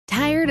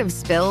of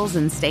spills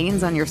and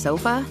stains on your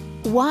sofa?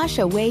 Wash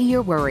away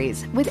your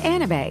worries with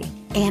Anabay.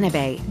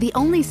 Anabay, the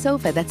only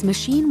sofa that's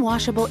machine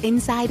washable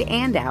inside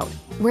and out,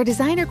 where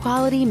designer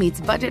quality meets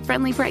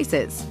budget-friendly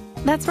prices.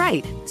 That's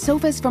right,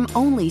 sofas from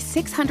only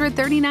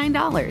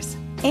 $639.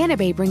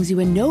 Anabay brings you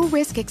a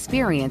no-risk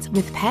experience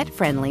with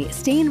pet-friendly,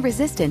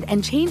 stain-resistant,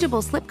 and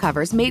changeable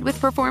slipcovers made with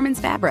performance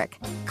fabric,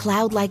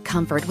 cloud-like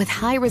comfort with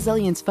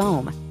high-resilience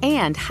foam,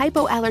 and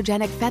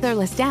hypoallergenic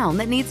featherless down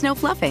that needs no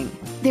fluffing.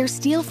 Their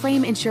steel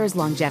frame ensures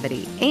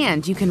longevity,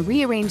 and you can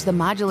rearrange the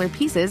modular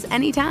pieces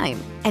anytime.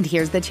 And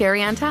here's the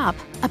cherry on top,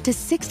 up to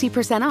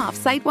 60% off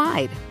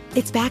site-wide.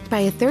 It's backed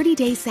by a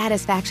 30-day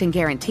satisfaction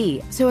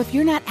guarantee, so if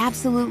you're not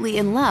absolutely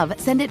in love,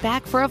 send it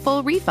back for a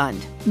full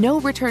refund. No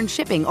return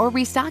shipping or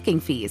restocking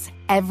fees.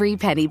 Every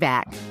penny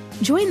back.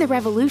 Join the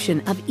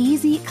revolution of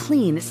easy,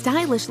 clean,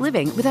 stylish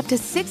living with up to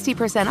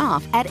 60%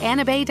 off at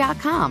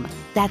anabay.com.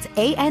 That's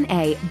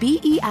ANABEI.com.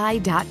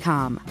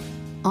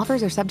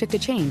 Offers are subject to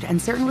change and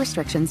certain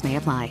restrictions may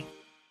apply.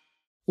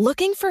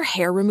 Looking for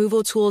hair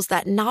removal tools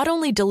that not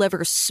only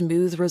deliver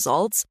smooth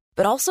results,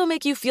 but also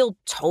make you feel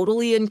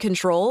totally in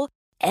control?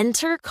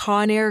 Enter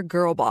Conair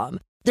Girl Bomb.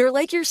 They're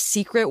like your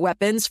secret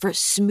weapons for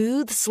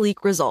smooth,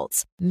 sleek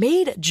results,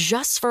 made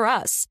just for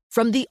us.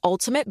 From the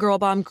ultimate Girl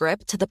Bomb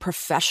grip to the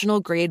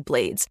professional-grade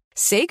blades,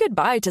 say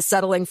goodbye to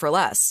settling for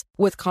less.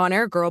 With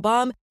Conair Girl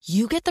Bomb,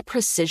 you get the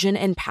precision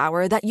and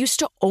power that used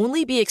to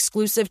only be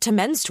exclusive to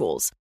men's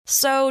tools.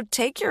 So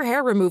take your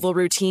hair removal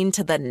routine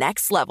to the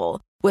next level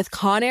with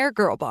Conair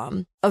Girl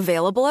Bomb.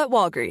 Available at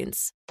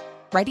Walgreens.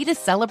 Ready to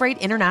celebrate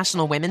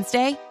International Women's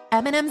Day?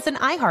 M&M's and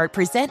iHeart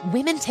present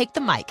Women Take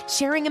the Mic,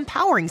 sharing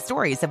empowering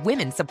stories of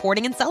women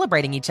supporting and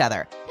celebrating each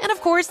other. And of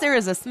course, there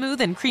is a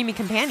smooth and creamy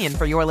companion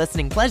for your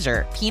listening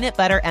pleasure, peanut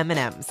butter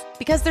M&M's.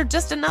 Because they're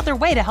just another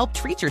way to help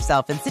treat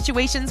yourself in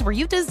situations where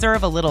you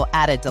deserve a little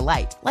added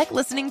delight, like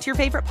listening to your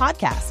favorite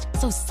podcast.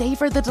 So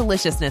savor the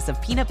deliciousness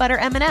of peanut butter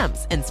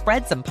M&M's and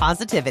spread some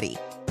positivity.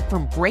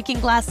 From breaking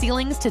glass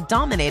ceilings to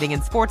dominating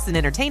in sports and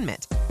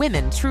entertainment,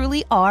 women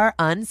truly are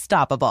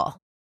unstoppable.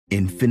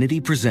 Infinity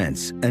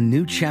presents a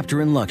new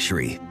chapter in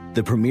luxury,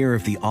 the premiere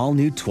of the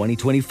all-new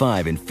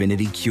 2025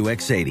 Infinity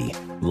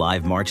QX80,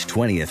 live March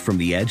 20th from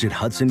the Edge at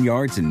Hudson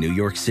Yards in New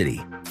York City,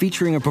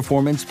 featuring a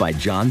performance by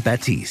John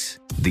Batiste.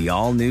 The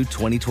all-new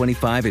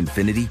 2025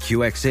 Infinity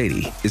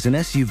QX80 is an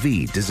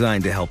SUV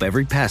designed to help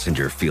every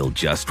passenger feel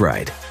just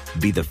right.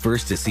 Be the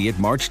first to see it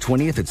March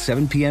 20th at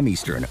 7 p.m.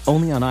 Eastern,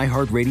 only on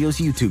iHeartRadio's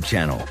YouTube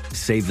channel.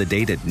 Save the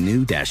date at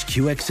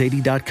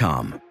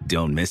new-QX80.com.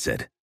 Don't miss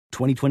it.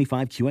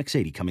 2025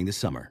 QX80 coming this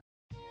summer.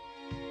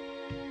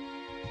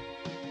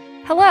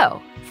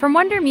 Hello. From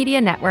Wonder Media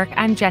Network,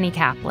 I'm Jenny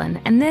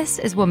Kaplan, and this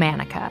is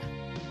Womanica.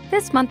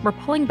 This month, we're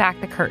pulling back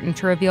the curtain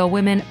to reveal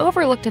women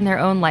overlooked in their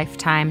own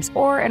lifetimes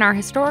or in our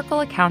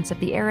historical accounts of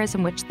the eras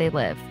in which they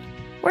lived.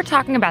 We're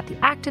talking about the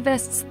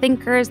activists,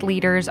 thinkers,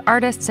 leaders,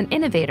 artists, and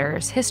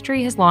innovators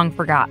history has long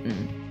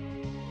forgotten.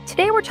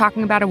 Today, we're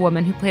talking about a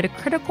woman who played a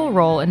critical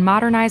role in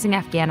modernizing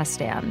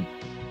Afghanistan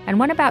and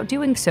went about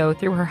doing so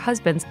through her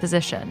husband's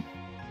position.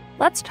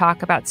 Let's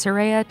talk about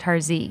Soraya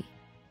Tarzi.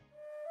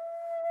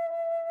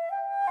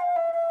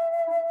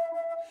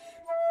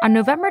 On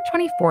November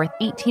 24,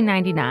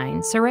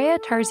 1899, Soraya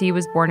Tarzi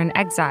was born in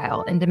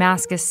exile in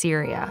Damascus,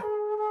 Syria.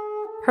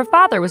 Her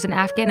father was an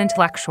Afghan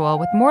intellectual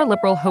with more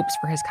liberal hopes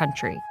for his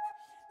country.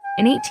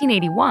 In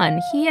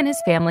 1881, he and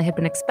his family had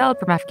been expelled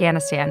from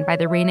Afghanistan by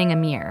the reigning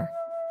emir.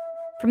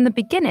 From the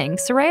beginning,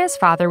 Soraya's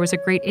father was a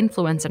great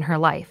influence in her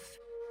life.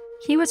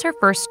 He was her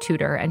first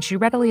tutor, and she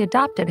readily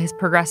adopted his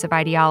progressive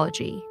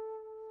ideology.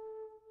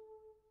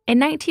 In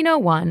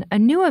 1901, a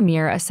new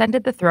emir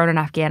ascended the throne in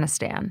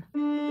Afghanistan.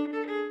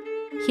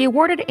 He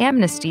awarded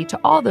amnesty to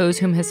all those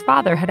whom his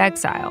father had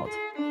exiled.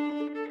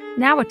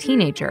 Now a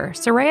teenager,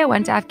 Soraya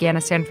went to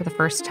Afghanistan for the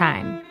first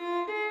time.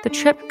 The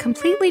trip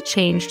completely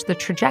changed the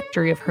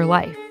trajectory of her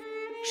life.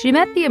 She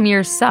met the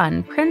emir's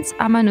son, Prince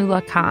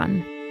Amanullah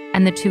Khan,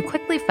 and the two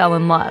quickly fell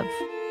in love.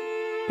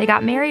 They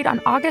got married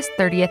on August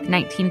 30th,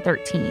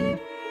 1913.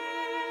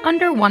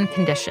 Under one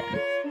condition.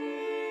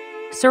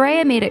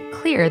 Soraya made it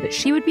clear that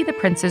she would be the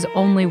prince's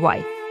only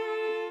wife.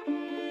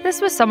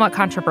 This was somewhat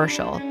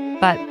controversial,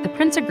 but the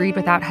prince agreed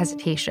without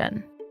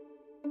hesitation.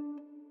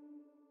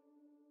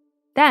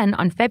 Then,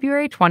 on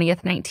February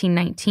 20th,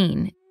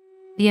 1919,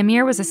 the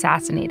emir was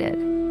assassinated.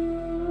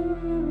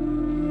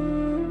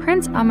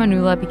 Prince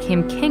Amanullah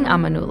became King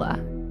Amanullah,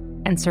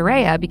 and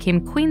Soraya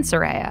became Queen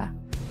Soraya.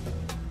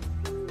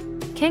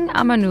 King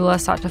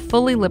Amanullah sought to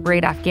fully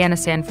liberate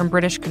Afghanistan from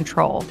British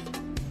control.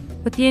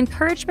 With the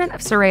encouragement of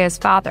Soraya's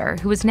father,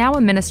 who was now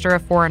a Minister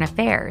of Foreign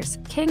Affairs,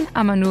 King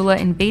Amanullah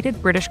invaded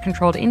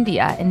British-controlled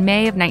India in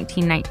May of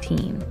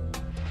 1919.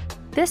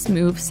 This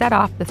move set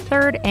off the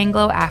Third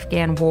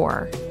Anglo-Afghan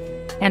War,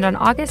 and on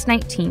August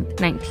 19,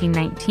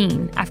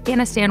 1919,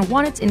 Afghanistan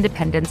won its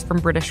independence from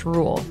British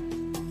rule.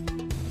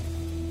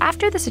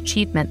 After this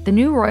achievement, the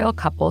new royal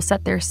couple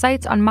set their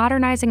sights on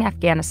modernizing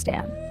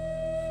Afghanistan.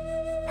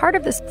 Part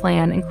of this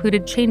plan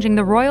included changing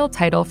the royal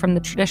title from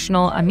the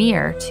traditional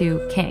emir to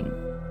king.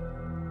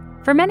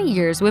 For many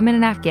years, women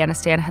in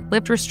Afghanistan had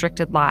lived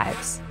restricted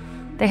lives.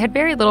 They had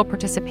very little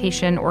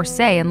participation or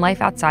say in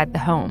life outside the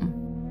home.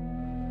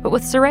 But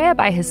with Soraya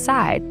by his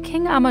side,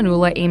 King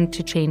Amanullah aimed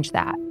to change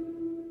that.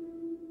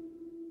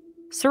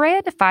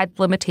 Soraya defied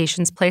the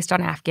limitations placed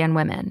on Afghan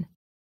women.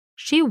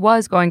 She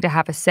was going to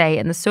have a say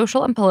in the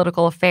social and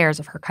political affairs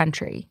of her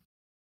country.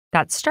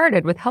 That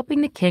started with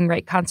helping the king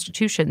write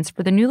constitutions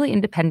for the newly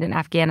independent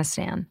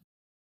Afghanistan.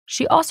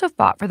 She also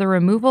fought for the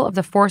removal of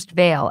the forced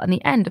veil and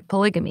the end of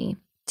polygamy,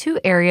 two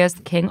areas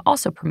the king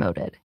also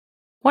promoted.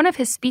 One of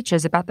his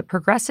speeches about the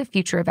progressive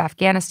future of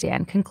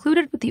Afghanistan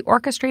concluded with the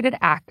orchestrated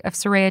act of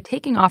Soraya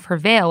taking off her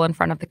veil in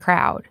front of the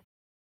crowd.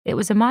 It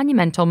was a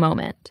monumental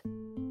moment.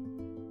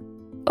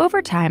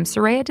 Over time,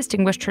 Soraya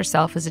distinguished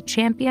herself as a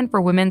champion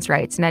for women's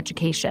rights and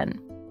education.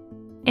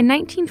 In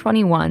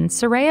 1921,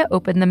 Soraya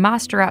opened the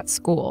Masterat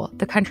School,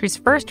 the country's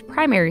first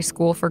primary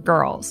school for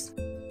girls.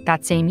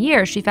 That same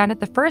year, she founded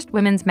the first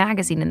women's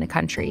magazine in the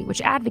country,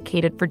 which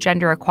advocated for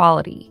gender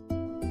equality.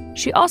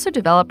 She also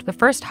developed the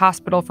first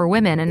hospital for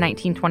women in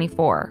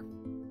 1924.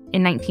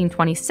 In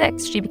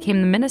 1926, she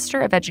became the Minister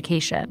of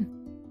Education.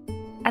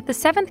 At the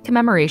 7th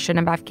commemoration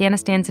of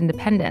Afghanistan's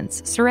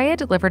independence, Soraya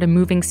delivered a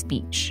moving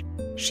speech.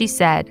 She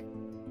said,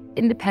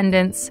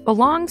 "Independence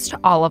belongs to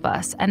all of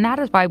us, and that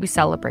is why we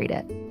celebrate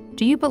it.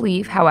 Do you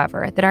believe,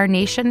 however, that our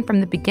nation from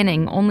the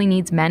beginning only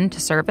needs men to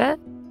serve it?"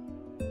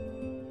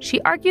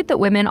 She argued that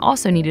women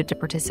also needed to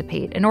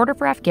participate in order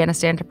for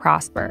Afghanistan to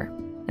prosper,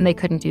 and they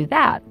couldn't do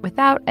that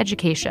without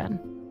education.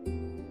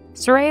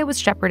 Soraya was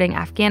shepherding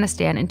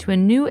Afghanistan into a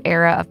new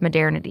era of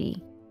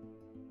modernity.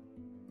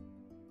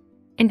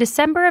 In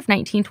December of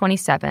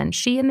 1927,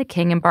 she and the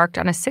king embarked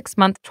on a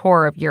 6-month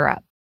tour of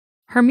Europe.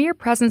 Her mere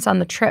presence on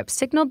the trip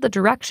signaled the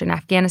direction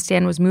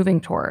Afghanistan was moving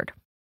toward,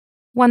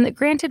 one that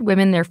granted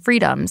women their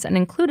freedoms and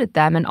included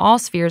them in all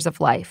spheres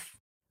of life.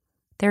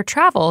 Their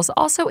travels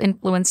also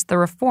influenced the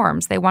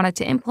reforms they wanted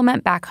to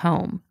implement back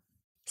home.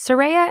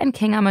 Soraya and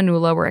King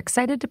Amanullah were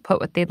excited to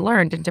put what they'd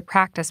learned into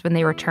practice when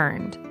they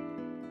returned.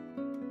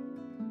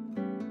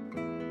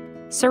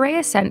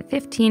 Soraya sent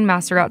 15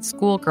 Maserat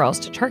schoolgirls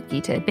to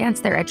Turkey to advance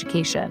their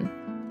education.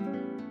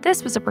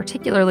 This was a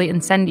particularly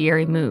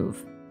incendiary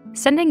move.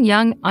 Sending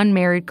young,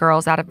 unmarried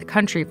girls out of the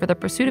country for the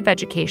pursuit of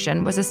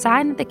education was a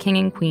sign that the king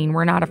and queen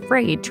were not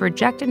afraid to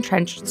reject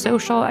entrenched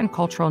social and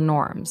cultural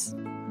norms.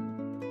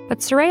 But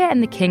Soraya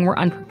and the king were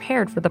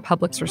unprepared for the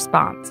public's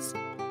response.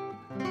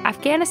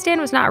 Afghanistan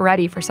was not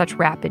ready for such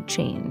rapid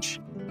change.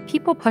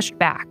 People pushed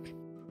back.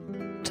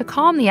 To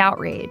calm the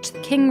outrage, the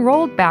king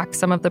rolled back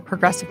some of the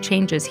progressive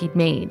changes he'd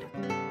made.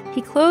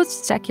 He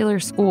closed secular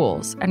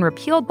schools and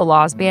repealed the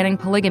laws banning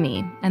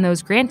polygamy and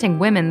those granting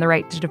women the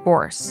right to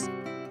divorce.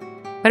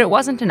 But it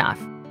wasn't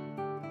enough.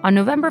 On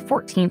November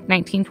 14,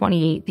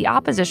 1928, the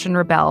opposition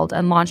rebelled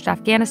and launched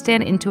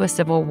Afghanistan into a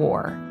civil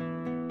war.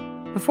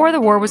 Before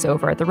the war was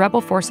over, the rebel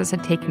forces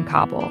had taken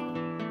Kabul.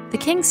 The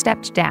king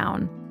stepped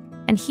down,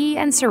 and he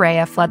and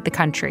Soraya fled the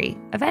country,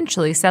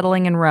 eventually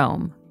settling in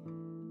Rome.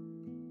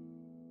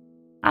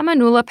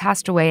 Amanullah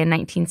passed away in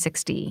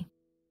 1960.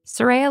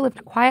 Soraya lived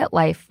a quiet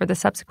life for the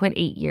subsequent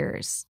 8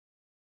 years.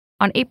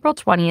 On April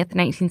 20th,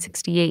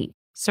 1968,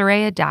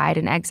 Soraya died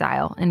in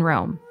exile in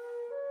Rome.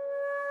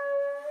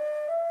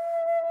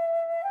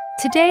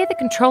 Today, the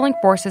controlling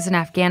forces in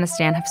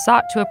Afghanistan have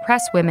sought to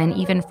oppress women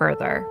even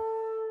further.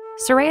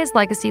 Soraya's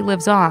legacy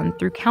lives on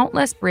through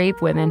countless brave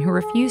women who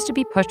refuse to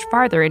be pushed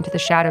farther into the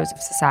shadows of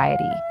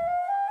society.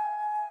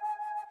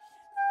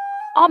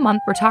 All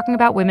month, we're talking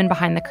about women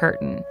behind the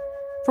curtain.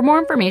 For more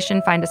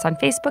information, find us on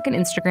Facebook and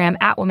Instagram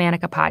at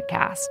Womanica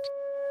Podcast.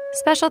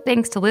 Special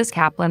thanks to Liz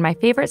Kaplan, my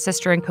favorite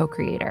sister and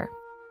co-creator.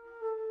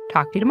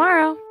 Talk to you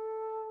tomorrow.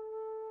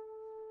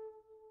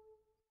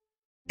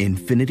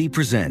 Infinity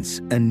presents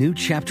a new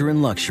chapter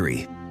in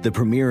luxury, the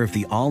premiere of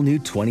the all-new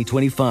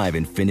 2025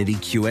 Infinity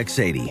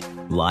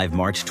QX80, live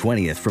March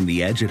 20th from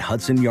the Edge at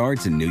Hudson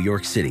Yards in New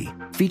York City,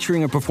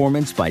 featuring a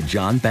performance by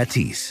John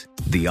Batiste.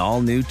 The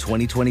all-new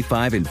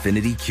 2025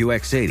 Infinity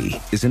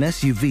QX80 is an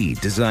SUV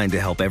designed to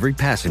help every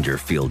passenger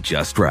feel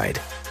just right.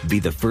 Be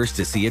the first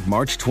to see it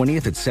March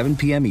 20th at 7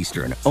 p.m.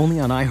 Eastern,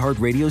 only on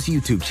iHeartRadio's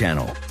YouTube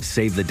channel.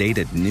 Save the date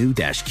at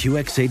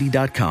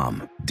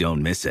new-QX80.com.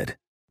 Don't miss it.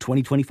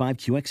 2025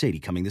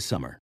 QX80 coming this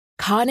summer.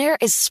 Conair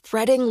is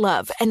spreading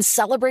love and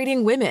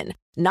celebrating women,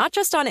 not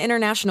just on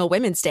International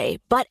Women's Day,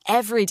 but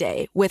every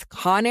day with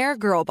Conair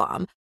Girl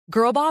Bomb.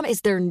 Girl Bomb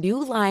is their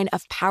new line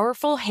of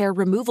powerful hair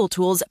removal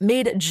tools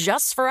made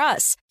just for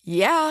us.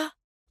 Yeah.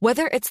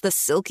 Whether it's the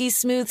silky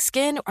smooth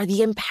skin or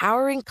the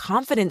empowering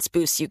confidence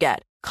boost you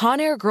get,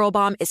 Conair Girl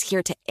Bomb is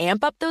here to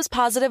amp up those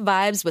positive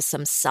vibes with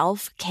some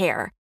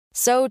self-care.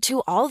 So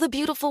to all the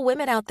beautiful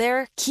women out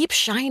there, keep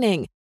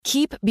shining,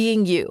 keep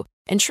being you,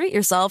 and treat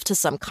yourself to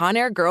some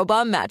Conair Girl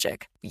Bomb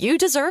magic. You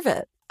deserve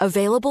it.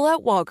 Available at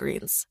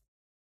Walgreens.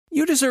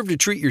 You deserve to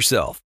treat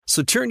yourself,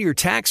 so turn your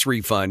tax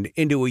refund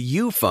into a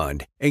U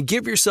fund and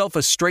give yourself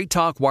a Straight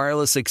Talk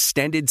Wireless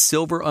Extended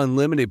Silver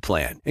Unlimited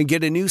plan and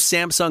get a new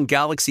Samsung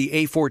Galaxy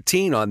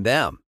A14 on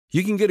them.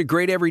 You can get a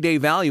great everyday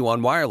value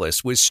on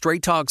wireless with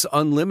Straight Talk's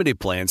unlimited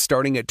plan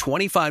starting at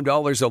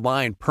 $25 a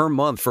line per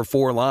month for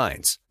 4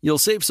 lines. You'll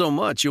save so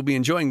much you'll be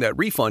enjoying that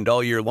refund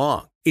all year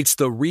long. It's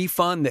the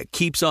refund that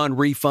keeps on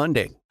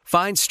refunding.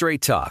 Find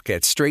Straight Talk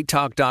at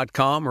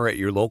straighttalk.com or at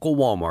your local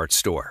Walmart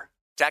store.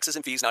 Taxes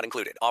and fees not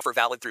included. Offer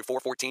valid through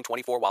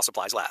 4/14/24 while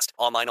supplies last.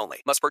 Online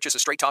only. Must purchase a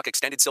Straight Talk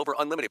Extended Silver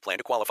Unlimited plan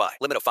to qualify.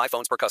 Limit of 5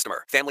 phones per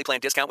customer. Family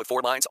plan discount with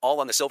 4 lines, all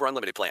on the Silver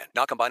Unlimited plan.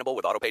 Not combinable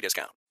with autopay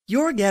discount.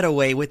 Your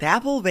getaway with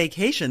Apple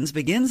Vacations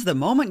begins the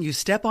moment you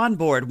step on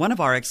board one of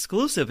our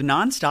exclusive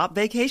nonstop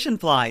vacation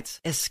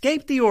flights.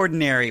 Escape the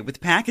ordinary with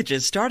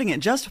packages starting at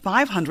just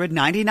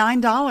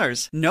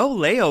 $599. No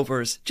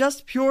layovers,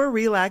 just pure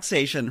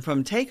relaxation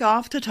from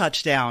takeoff to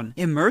touchdown.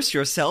 Immerse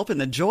yourself in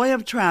the joy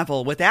of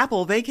travel with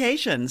Apple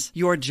Vacations.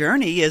 Your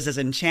journey is as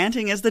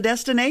enchanting as the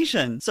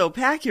destination, so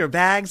pack your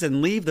bags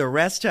and leave the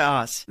rest to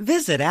us.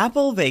 Visit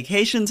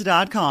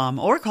applevacations.com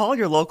or call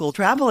your local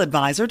travel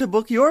advisor to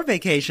book your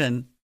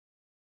vacation.